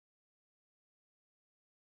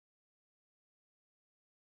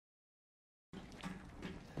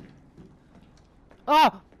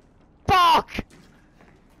Oh! Fuck!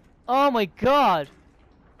 Oh my god!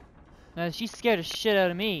 Now she scared the shit out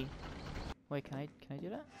of me. Wait, can I do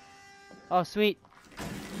that? Oh, sweet.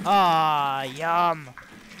 Ah, yum.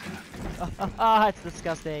 Ah, it's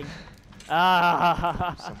disgusting.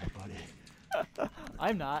 Ah. Sorry, buddy.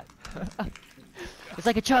 I'm not. It's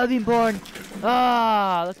like a child being born.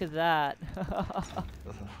 Ah, look at that.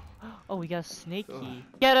 Oh, we got a snake key.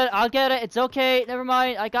 Get it, I'll get it. It's okay. Never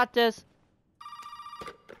mind. I got this.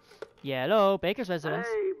 Yeah, hello, Baker's residence.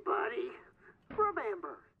 Hey, buddy.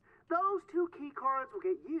 Remember, those 2 key cards will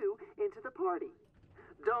get you into the party.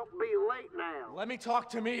 Don't be late now. Let me talk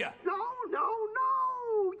to Mia. No.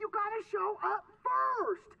 You gotta show up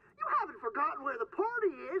first. You haven't forgotten where the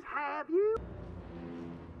party is, have you?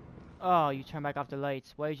 Oh, you turn back off the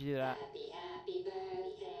lights. Why did you do that? Happy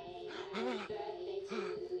birthday. Happy birthday to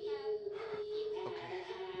you. Okay.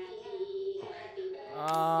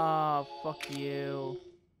 Oh, fuck you.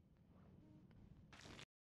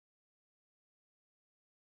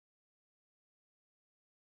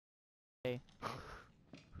 Okay.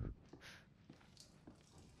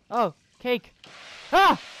 Oh, cake.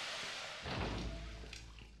 Ah!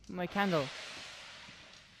 My candle.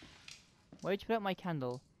 Why'd you put out my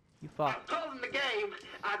candle? You fuck. I'm calling the game.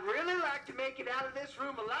 I'd really like to make it out of this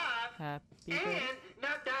room alive. Happy birthday. And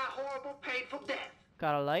not die a horrible, painful death.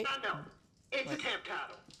 Got a light? I know. It's What? a temp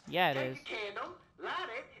title. Yeah, it Take is. a candle, light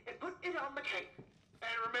it, and put it on the cake.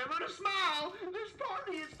 And remember to smile. This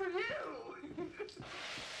party is for you.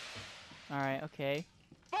 Alright, okay.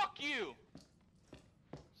 Fuck you!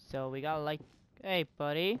 So we got like, hey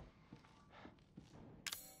buddy.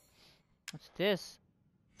 What's this?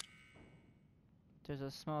 There's a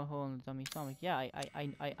small hole in the dummy stomach. Yeah,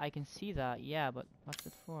 I can see that. Yeah, but what's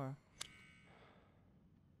it for?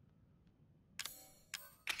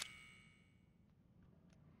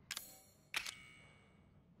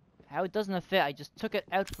 How it doesn't fit? I just took it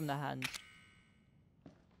out from the hand.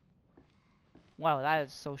 Wow, that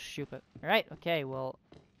is so stupid. Alright, okay, well.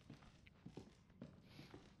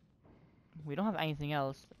 We don't have anything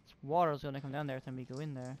else. Water's gonna come down there every time we go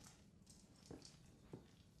in there.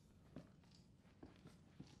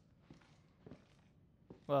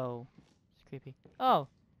 Whoa. It's creepy. Oh!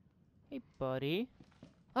 Hey, buddy.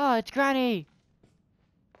 Oh, it's Granny!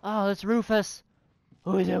 Oh, it's Rufus!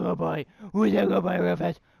 Who's that good boy? Who's that good boy,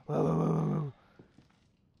 Rufus? Whoa, whoa, whoa, whoa.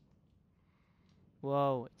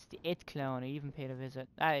 Whoa, it's the It clone. I even paid a visit.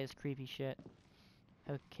 That is creepy shit.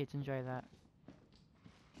 How kids enjoy that.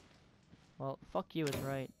 Well, fuck you is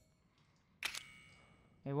right.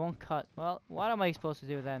 It won't cut. Well, what am I supposed to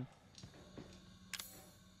do then?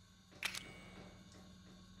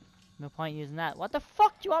 No point using that. What the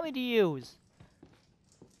fuck do you want me to use?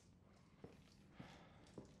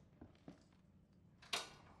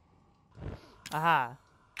 Aha.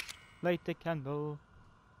 Light the candle.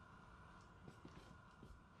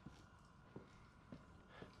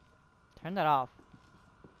 Turn that off.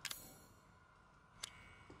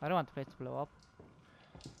 I don't want the place to blow up.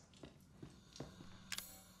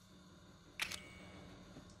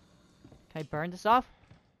 Can I burn this off?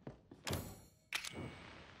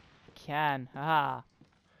 Can. Haha.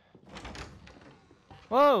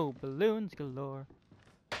 Whoa! Balloons galore.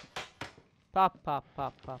 Pop, pop,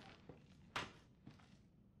 pop, pop.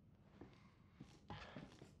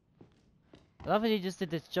 I love that he just did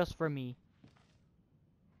this just for me.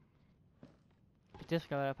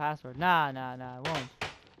 Discover a password. Nah, I won't.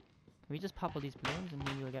 Can we just pop all these balloons and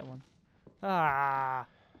maybe we'll get one? Ah!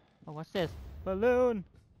 Oh, what's this? Balloon!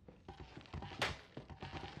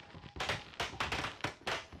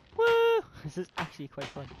 Woo! This is actually quite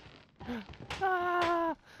fun.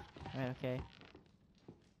 Ah! Right, okay.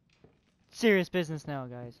 Serious business now,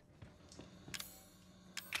 guys.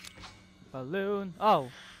 Balloon. Oh!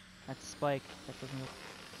 That's Spike. That doesn't look.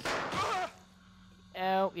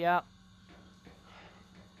 Oh, yeah.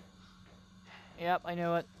 Yep, I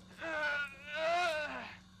know it.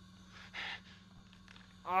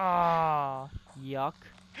 Ah, yuck.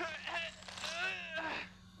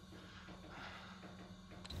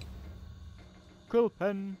 Quill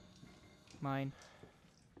pen. Mine.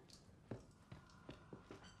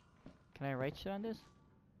 Can I write shit on this?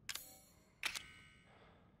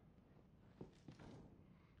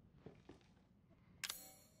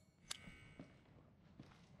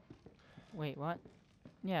 Wait, what?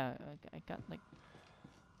 Yeah, I got like...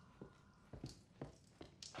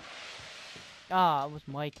 Ah, it was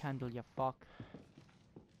my candle, you fuck.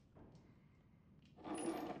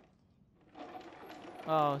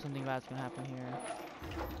 Oh, something bad's gonna happen here.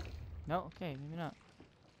 No? Okay, maybe not.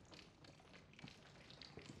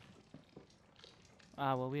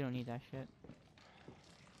 Ah, well, we don't need that shit.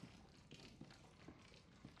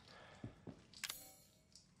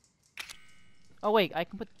 Oh wait, I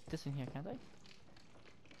can put this in here, can't I?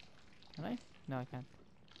 Can I? No, I can't.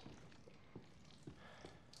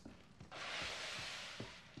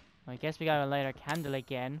 I guess we gotta light our candle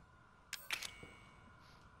again.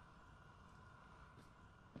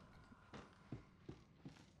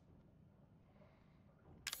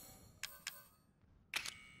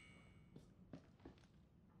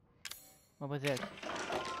 What was it?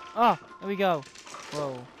 Oh, there we go.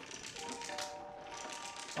 Whoa.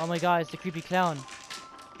 Oh my god, it's the creepy clown.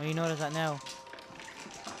 Oh, you notice that now.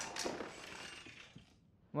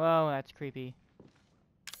 Whoa, that's creepy.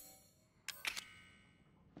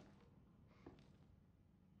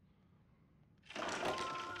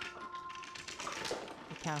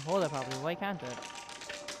 It can't hold it properly. Why can't it?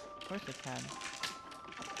 Of course it can.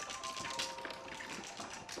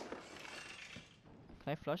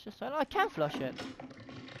 Can I flush this? Oh, I can't flush it.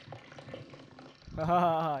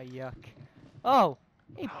 Haha, yuck. Oh!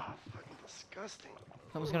 Hey, Fucking disgusting.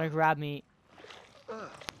 someone's gonna grab me. Ugh.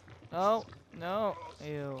 Oh, no.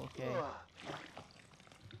 Ew, okay. Ugh.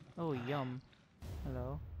 Oh, yum.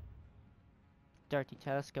 Hello. Dirty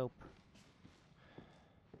telescope.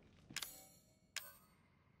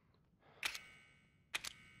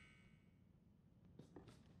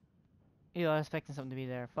 Ew, I was expecting something to be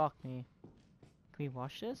there. Fuck me. Can we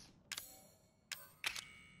wash this?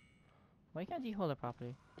 Why can't he hold it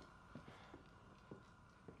properly?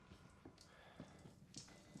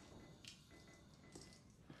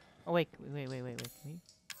 Oh wait, wait. Can we?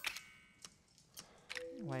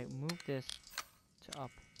 Wait, move this to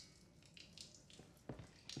up.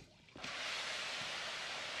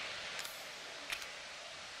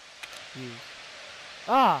 Use.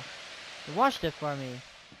 Ah! It washed it for me.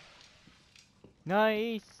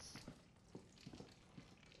 Nice.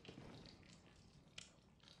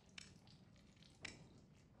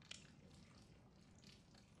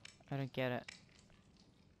 I don't get it.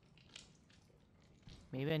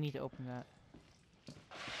 Maybe I need to open that.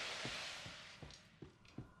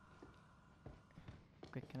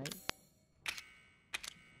 Quick, can I?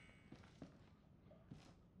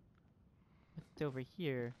 What's over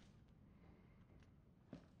here?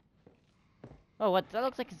 Oh, what? That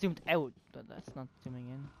looks like it zoomed out, but that's not zooming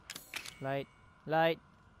in. Light, light.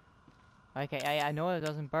 Okay, I know it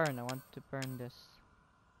doesn't burn. I want to burn this.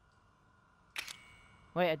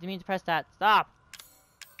 Wait, I didn't mean to press that. Stop!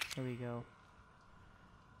 Here we go.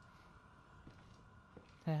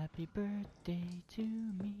 Happy birthday to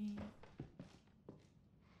me.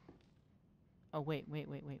 Oh wait.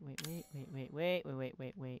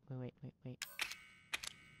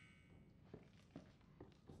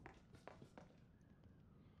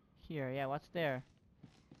 Here, yeah, what's there?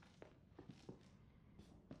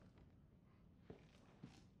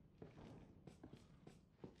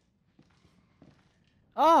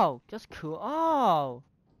 Oh, just cool. Oh.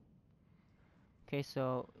 Okay,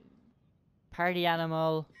 so party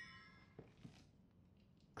animal,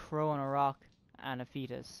 crow on a rock, and a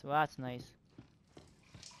fetus. Well, that's nice.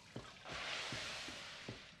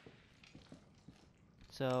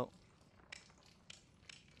 So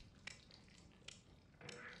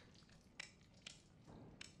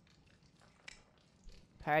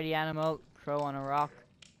party animal, crow on a rock,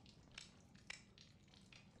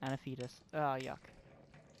 and a fetus. Oh, yuck.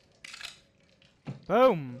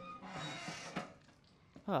 Boom!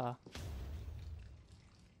 Huh.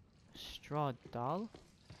 Straw doll?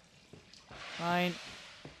 Fine.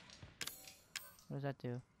 What does that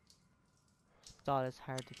do? Doll is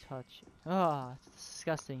hard to touch. Oh, it's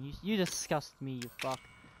disgusting. You disgust me, you fuck.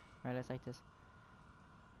 Right, let's like this.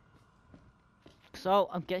 So,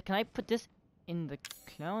 can I put this in the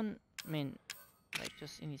clown? I mean, like,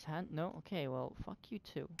 just in his hand? No? Okay, well, fuck you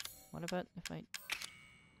too. What about if I...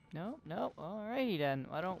 No? No? Alrighty then.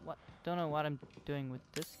 Don't know what I'm doing with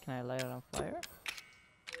this. Can I light it on fire?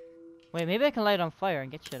 Wait, maybe I can light it on fire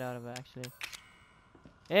and get shit out of it, actually.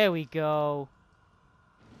 There we go.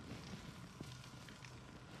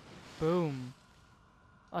 Boom.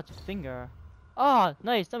 Oh, it's a finger. Oh,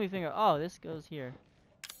 nice. Dummy finger. Oh, this goes here.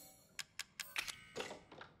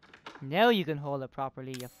 Now you can hold it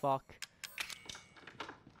properly, you fuck.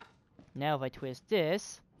 Now if I twist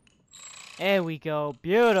this. There we go.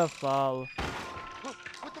 Beautiful.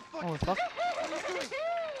 What the fuck? Oh, fuck.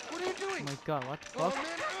 What are you doing? Oh my god, what the fuck? Oh, man.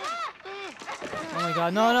 Oh my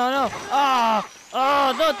god, no. Ah!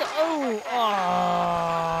 Oh, no, oh!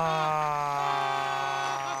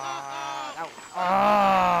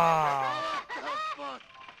 Ah!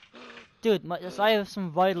 Dude, so I have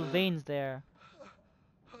some vital veins there.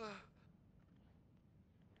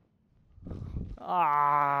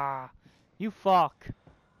 Ah! You fuck.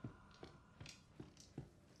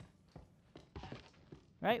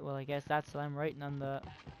 Right, well I guess that's what I'm writing on the...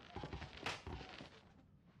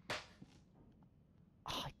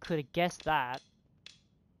 Oh, I could have guessed that.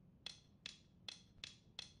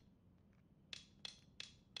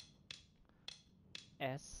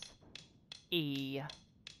 S-E-R.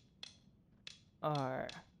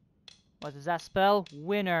 What does that spell?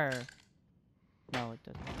 Winner. No, it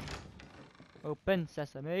doesn't. Open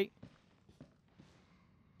sesame.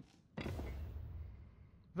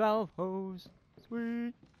 Valve hose.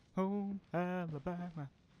 Sweet home Alabama.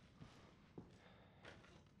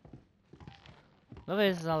 Love it,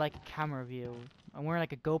 this is not like a camera view. I'm wearing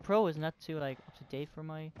like a GoPro, isn't that too like up to date for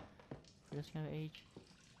this kind of age?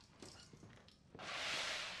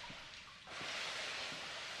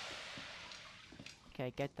 Okay, I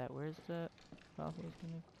get that. Where's the valve hose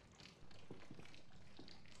gonna?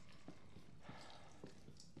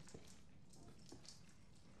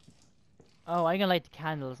 Oh, I'm gonna light the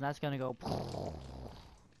candles and that's gonna go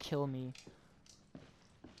kill me.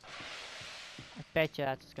 I bet you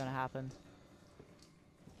that's what's gonna happen.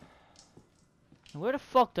 And where the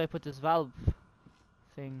fuck do I put this valve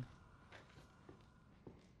thing?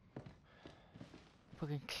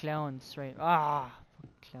 Fucking clowns, right? Ah,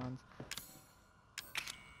 fucking clowns.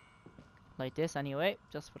 Like this anyway,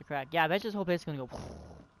 just for the crack. Yeah, I bet you this whole place is gonna go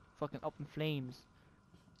fucking up in flames.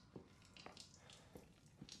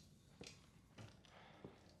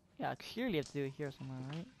 Yeah, I clearly have to do it here somewhere,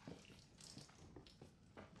 right?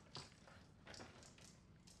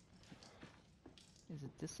 Is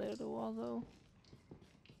it this side of the wall though?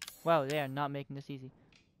 Wow, they are not making this easy.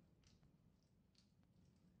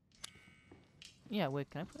 Yeah,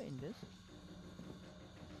 wait, can I put it in this?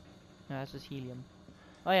 No, that's just helium.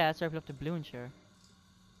 Oh yeah, that's where I put up the balloon share.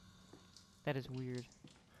 That is weird.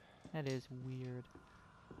 That is weird.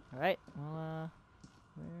 Alright, well,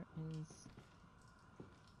 where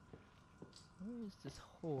is this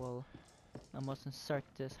hole I must insert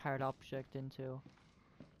this hard object into?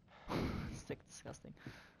 It's like disgusting.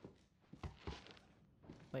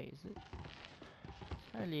 Wait, is it?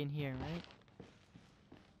 It's hardly in here, right?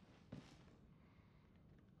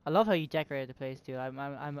 I love how you decorated the place, dude.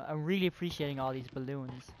 I'm really appreciating all these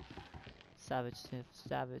balloons. Savage,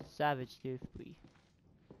 savage, dude.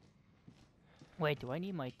 Wait, do I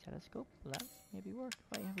need my telescope? Will that maybe work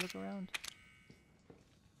if I have a look around?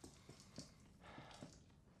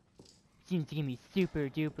 Seems to give me super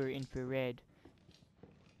duper infrared.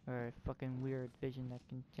 Or fucking weird vision that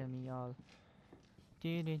can kill me all.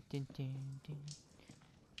 Dun, dun, dun, dun, dun.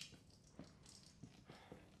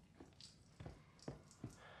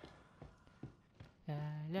 La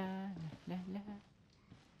la la la.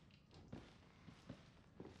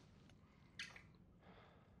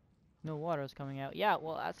 No water is coming out. Yeah,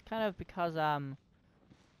 well that's kind of because yeah,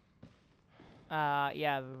 I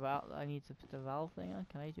need to put the valve thing on.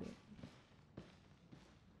 Can I do it?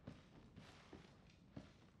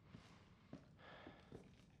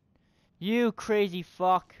 You crazy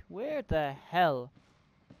fuck! Where the hell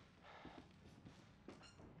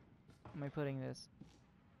am I putting this?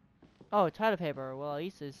 Oh, toilet paper. Well, at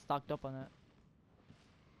least it's stocked up on it.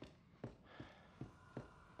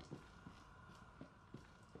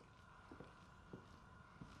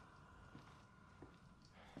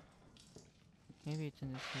 Maybe it's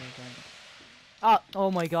in this here again. Ah!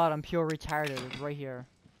 Oh my god, I'm pure retarded. It's right here.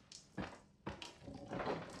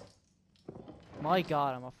 My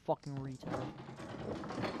god, I'm a fucking retard.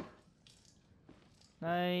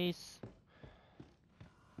 Nice.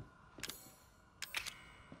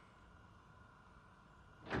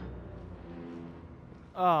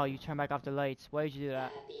 Oh, you turn back off the lights. Why did you do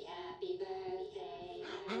that? Happy, happy birthday.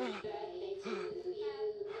 Happy birthday to you. You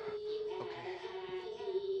have a happy,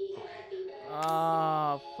 happy birthday.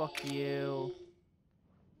 Oh, fuck you.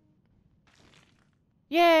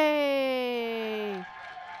 Yay!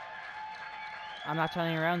 I'm not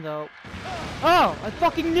turning around though. Oh, I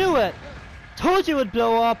fucking knew it! Told you it would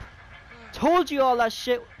blow up! Told you all that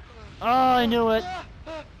shit! Oh, I knew it!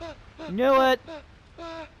 Knew it!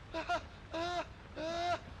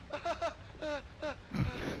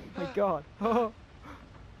 My god. Oh,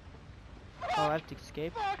 I have to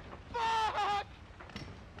escape.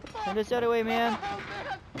 Turn this other way, man.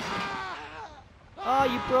 Oh,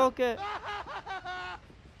 you broke it.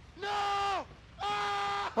 No!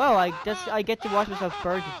 Well, I get to watch myself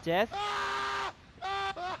burn to death.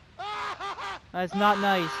 That's not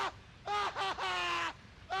nice.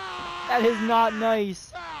 That is not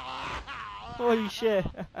nice. Holy shit.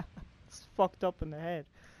 It's fucked up in the head.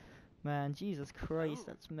 Man, Jesus Christ,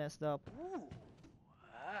 that's messed up.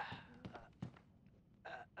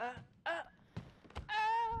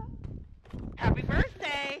 Happy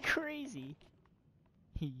birthday! Crazy.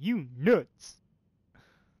 You nuts.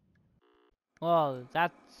 Well,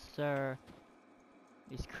 that's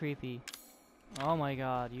is creepy. Oh my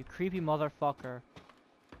god, you creepy motherfucker.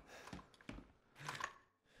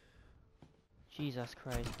 Jesus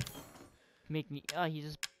Christ. Make me he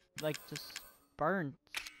just burned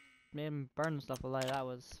made him burn stuff alive. That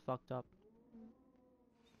was fucked up.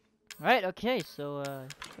 Alright, okay, so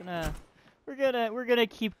we're gonna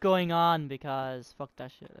keep going on because fuck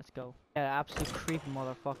that shit. Let's go. Yeah, absolute creepy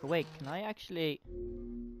motherfucker. Wait, can I actually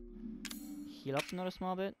heal up another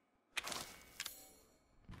small bit?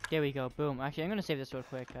 There we go. Boom. Actually, I'm gonna save this real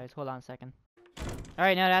quick, guys. Hold on a second.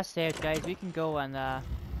 Alright, now that's saved, guys. We can go and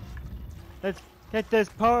let's get this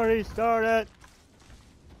party started.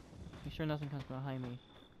 Make sure nothing comes behind me.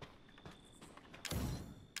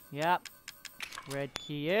 Yep. Red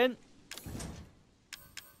key in.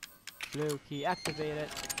 Blue key activated.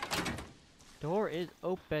 Door is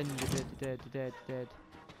open. Dead.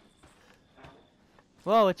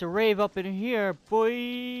 Whoa, it's a rave up in here,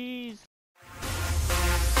 boys.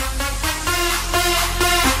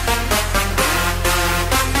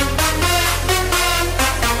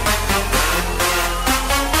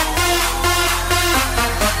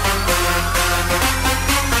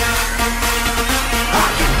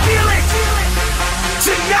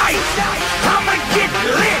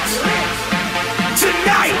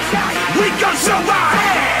 Show our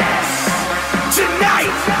ass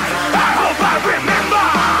tonight. I hope I remember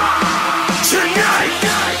tonight.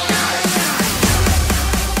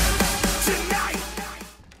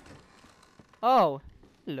 Oh,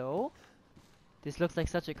 hello. This looks like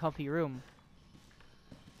such a comfy room,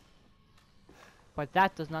 but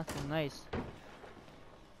that does not sound nice.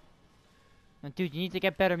 Now, dude, you need to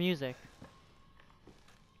get better music.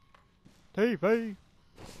 TV.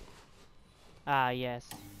 Ah, yes.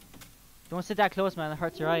 Don't sit that close, man. It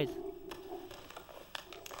hurts your eyes.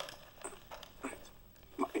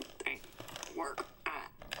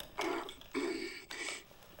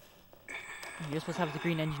 You're supposed to have a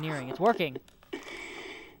degree in engineering. It's working.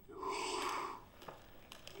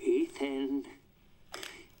 Ethan.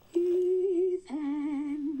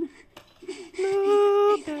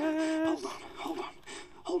 Lucas. Hold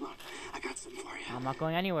on. I got something for you. I'm not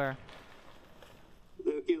going anywhere.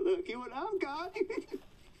 Looky what I've got.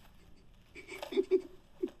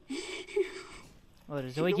 Oh,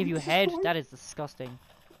 does Zoe give you a head? That is disgusting.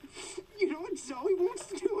 You know what Zoe wants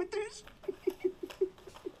to do with this?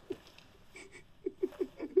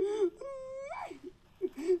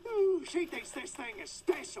 She thinks this thing is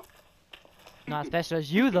special. Not as special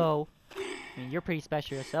as you, though. I mean, you're pretty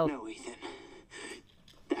special yourself. No, Ethan.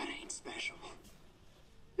 That ain't special.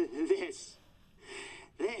 This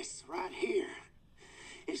right here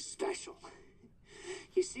is special.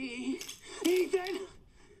 You see, Ethan?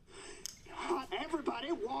 Not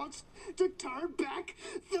everybody wants to turn back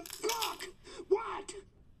the clock. What?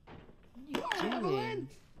 What are you doing?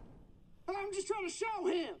 I'm just trying to show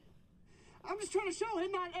him.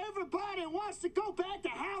 Not everybody wants to go back to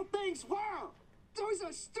how things were. Zoe's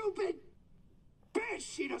a stupid bitch.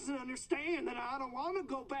 She doesn't understand that I don't want to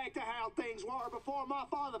go back to how things were before my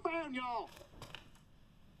father found y'all.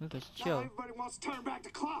 Lucas, Now chill. everybody wants to turn back the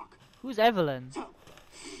clock. Who's Evelyn?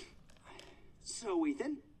 So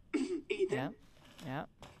Ethan, Yeah.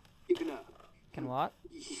 you can Can what?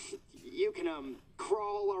 you can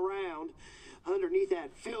crawl around underneath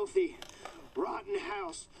that filthy, rotten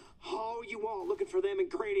house all you want looking for them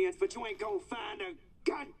ingredients, but you ain't gonna find a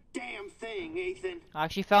goddamn thing, Ethan. I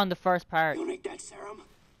actually found the first part. You'll make that serum?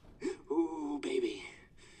 Ooh, baby.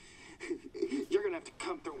 You're gonna have to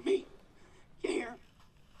come through me. You hear?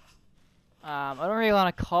 I don't really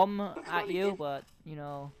want to come at you, but, you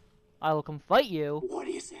know, I will come fight you. What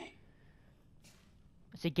do you say?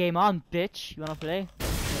 It's a game on, bitch. You wanna play?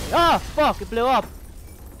 Ah, fuck! It blew up!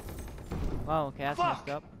 Wow, okay, that's messed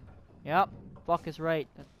up. Yep, fuck is right.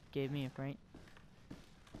 That gave me a fright.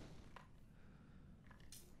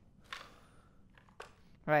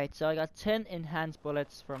 Right, so I got 10 enhanced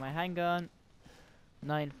bullets for my handgun,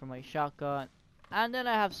 9 for my shotgun, and then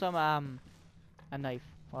I have some, a knife.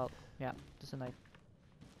 Well, yeah, just a knife.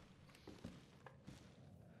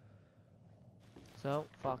 So,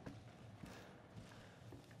 fuck.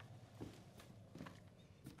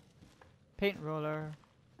 Paint roller.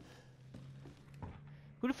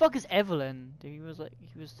 Who the fuck is Evelyn? He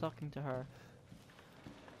was talking to her.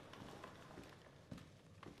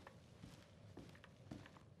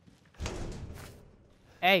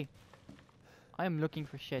 Hey! I am looking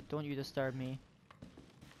for shit, don't you disturb me.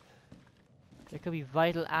 There could be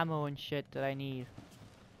vital ammo and shit that I need.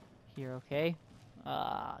 Here, okay? Do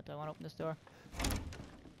I want to open this door?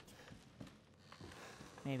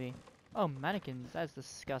 Maybe. Oh, mannequins. That's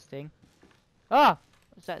disgusting. Ah!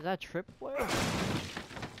 Is that a tripwire?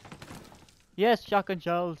 Yes, shotgun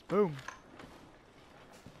shells. Boom.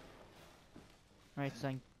 Right, so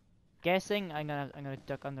I'm guessing I'm gonna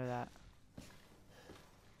duck under that.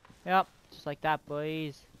 Yep, just like that,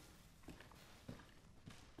 boys.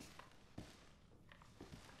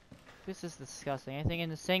 This is disgusting. Anything in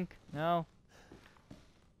the sink? No.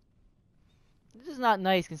 This is not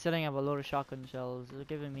nice considering I have a load of shotgun shells. They're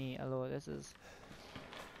giving me a load. This is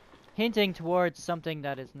hinting towards something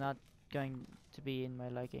that is not going to be in my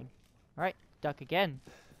liking. Alright, duck again.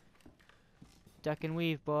 Duck and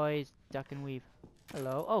weave, boys. Duck and weave.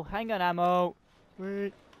 Hello. Oh, handgun ammo.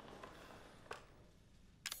 Wait.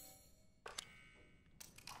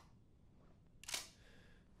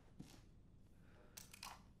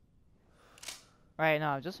 Alright,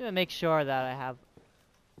 now I'm just gonna make sure that I have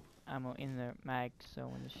ammo in the mag, so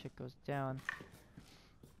when the shit goes down.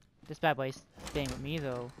 This bad boy's staying with me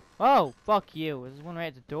though. Oh, fuck you. Is there one right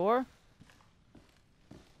at the door?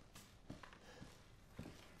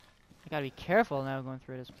 I gotta be careful now going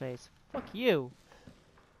through this place. Fuck you.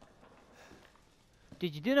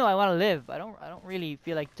 Dude, you do know I want to live. I don't really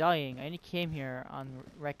feel like dying. I only came here on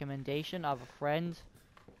recommendation of a friend.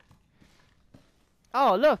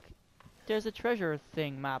 Oh, look. There's a treasure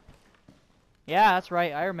thing map. Yeah, that's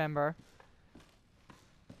right. I remember.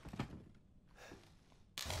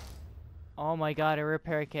 Oh my god, a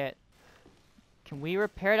repair kit. Can we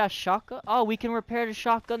repair that shotgun? Oh, we can repair the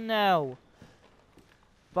shotgun now.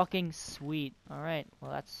 Fucking sweet. Alright,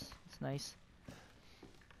 well that's nice.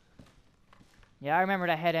 Yeah, I remember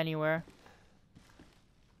to head anywhere.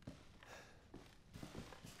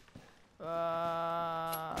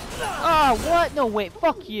 Oh, what? No, wait,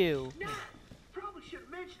 fuck you. Nah, probably should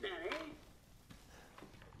mention that, eh?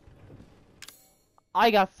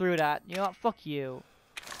 I got through that. You know what? Fuck you.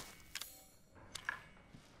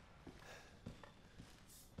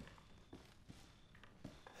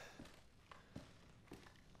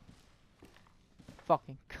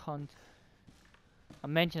 Fucking cunt. I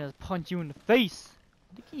mentioned I'll punch you in the face.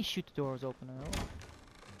 I think you shoot the doors open.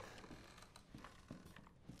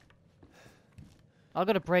 I'm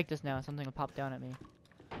gonna break this now and something will pop down at me.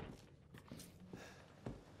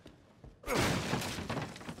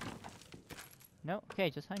 No? Okay,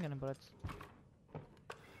 just handgun bullets.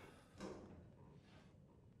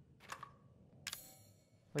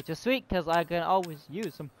 Which is sweet, because I can always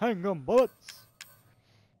use some handgun bullets.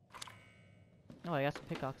 Oh, I got some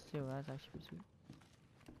pickaxe too. That's actually pretty sweet.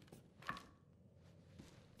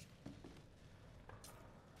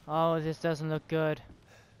 Oh, this doesn't look good.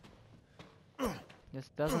 This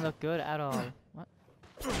doesn't look good at all. What?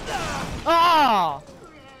 Oh!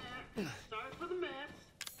 Sorry for the mess.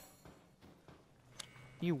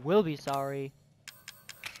 You will be sorry.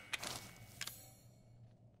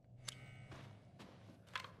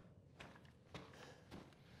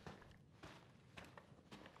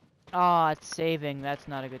 Ah, it's saving. That's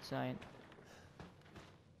not a good sign.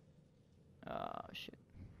 Oh, shit.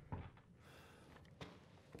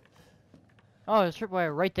 Oh, there's a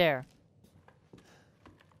tripwire right there.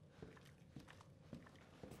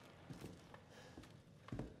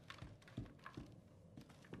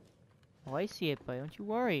 Oh, I see it, but don't you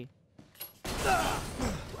worry.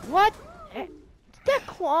 What? Did that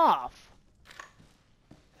cloth?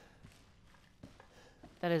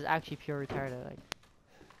 That is actually pure retarded. Like.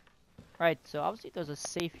 Right, so obviously there's a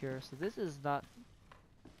safe here, so this is not.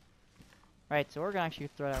 Right, so we're gonna actually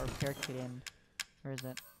throw that repair kit in. Where is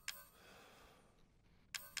it?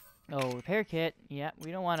 Oh, repair kit. Yeah,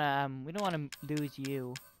 we don't wanna lose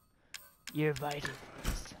you. You're vital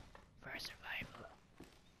for survival.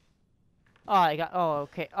 Oh, I got. Oh,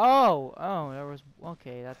 okay. Oh, there was.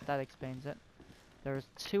 Okay, that explains it. There's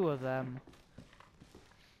two of them.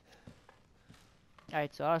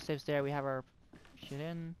 Alright, so autosave's there. We have our shit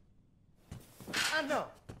in. I know.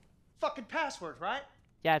 Fucking password, right?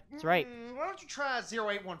 Yeah, that's right. Why don't you try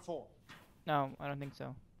 0814? No, I don't think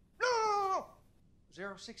so. No.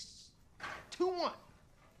 0621.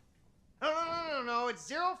 No. It's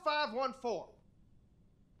 0514.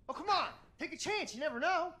 Oh, come on. Take a chance. You never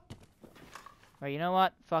know. Right, you know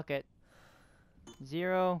what? Fuck it.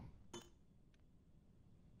 0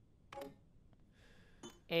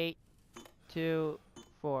 8 2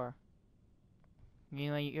 4.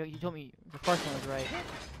 You know, you told me the first one was right. Tick,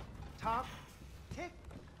 tock, tick,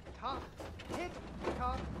 tock, tick,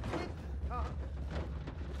 tock, tick, tock.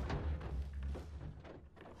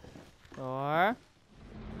 4.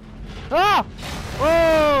 Ah!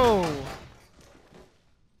 Whoa!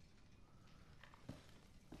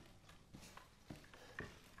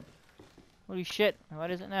 What are Holy shit.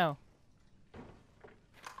 What is it now?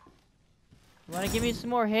 You wanna give me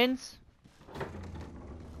some more hints?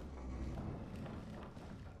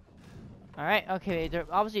 Alright, okay,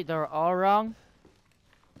 obviously they're all wrong.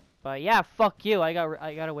 But yeah, fuck you. I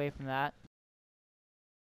got away from that.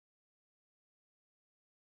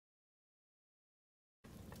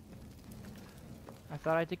 I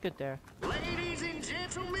thought I did good there. Ladies and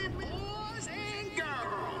gentlemen, boys and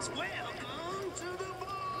girls, welcome to the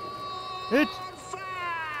It's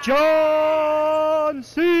bonfire! John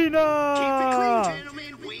Cena! Keep it clean,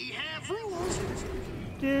 gentlemen. We have rules.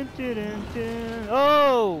 Dun, dun, dun, dun.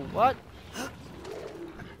 Oh, what?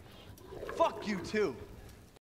 Fuck you too.